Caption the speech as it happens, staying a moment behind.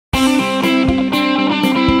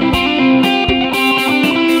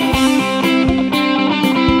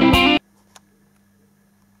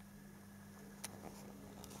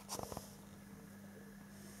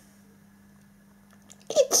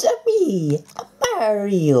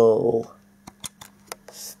Mario!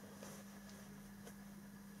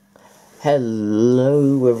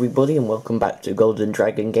 Hello everybody and welcome back to Golden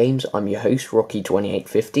Dragon Games. I'm your host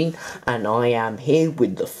Rocky2815 and I am here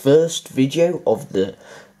with the first video of the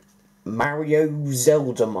Mario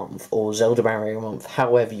Zelda month, or Zelda Mario month,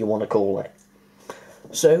 however you want to call it.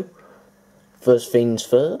 So, first things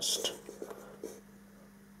first,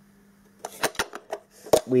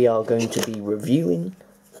 we are going to be reviewing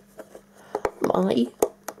my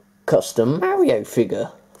custom Mario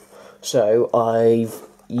figure. So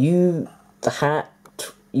the hat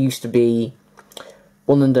used to be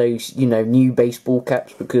one of those, new baseball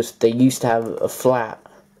caps, because they used to have a flat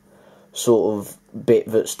sort of bit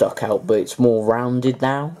that stuck out, but it's more rounded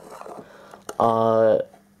now.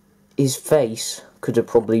 His face could have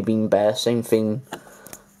probably been better, same thing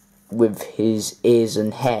with his ears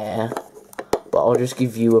and hair, but I'll just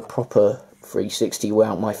give you a proper 360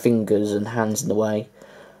 without my fingers and hands in the way,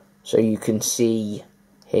 so you can see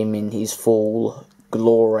him in his full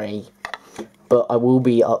glory. But I will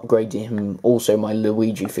be upgrading him, also my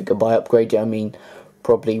Luigi figure. By upgrading I mean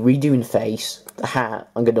probably redoing the face, the hat.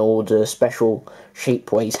 I'm going to order a special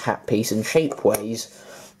Shapeways hat piece, and Shapeways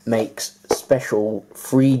makes special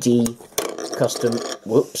 3D custom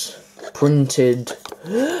printed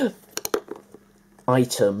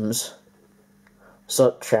items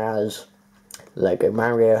such as Lego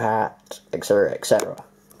Mario hat, etc, etc.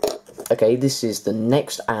 Okay, this is the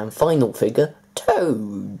next and final figure,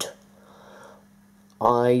 Toad.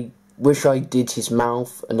 I wish I did his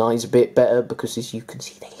mouth and eyes a bit better, because as you can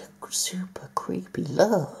see they look super creepy.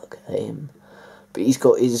 Look at him. But he's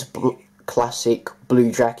got his classic blue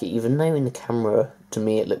jacket, even though in the camera to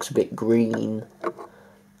me it looks a bit green.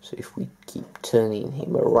 So if we keep turning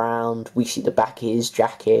him around, we see the back of his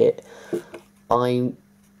jacket.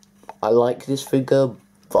 I like this figure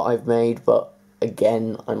that I've made, but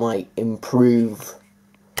again, I might improve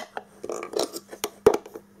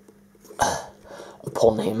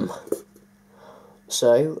upon him.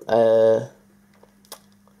 So,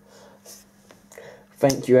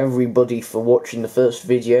 thank you everybody for watching the first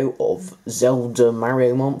video of Zelda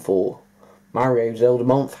Mario Month, or Mario Zelda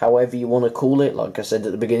Month, however you want to call it, like I said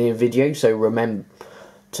at the beginning of the video. So remember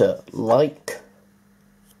to like,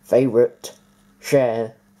 favourite,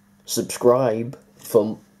 share, subscribe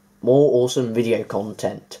for more awesome video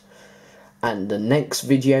content. And the next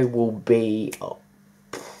video will be,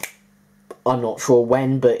 I'm not sure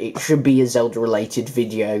when, but it should be a Zelda related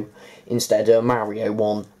video instead of a Mario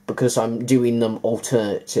one, because I'm doing them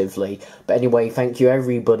alternatively. But anyway, thank you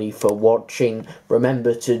everybody for watching.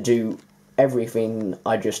 Remember to do everything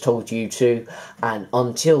I just told you to, and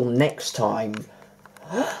until next time,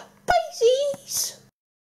 bye.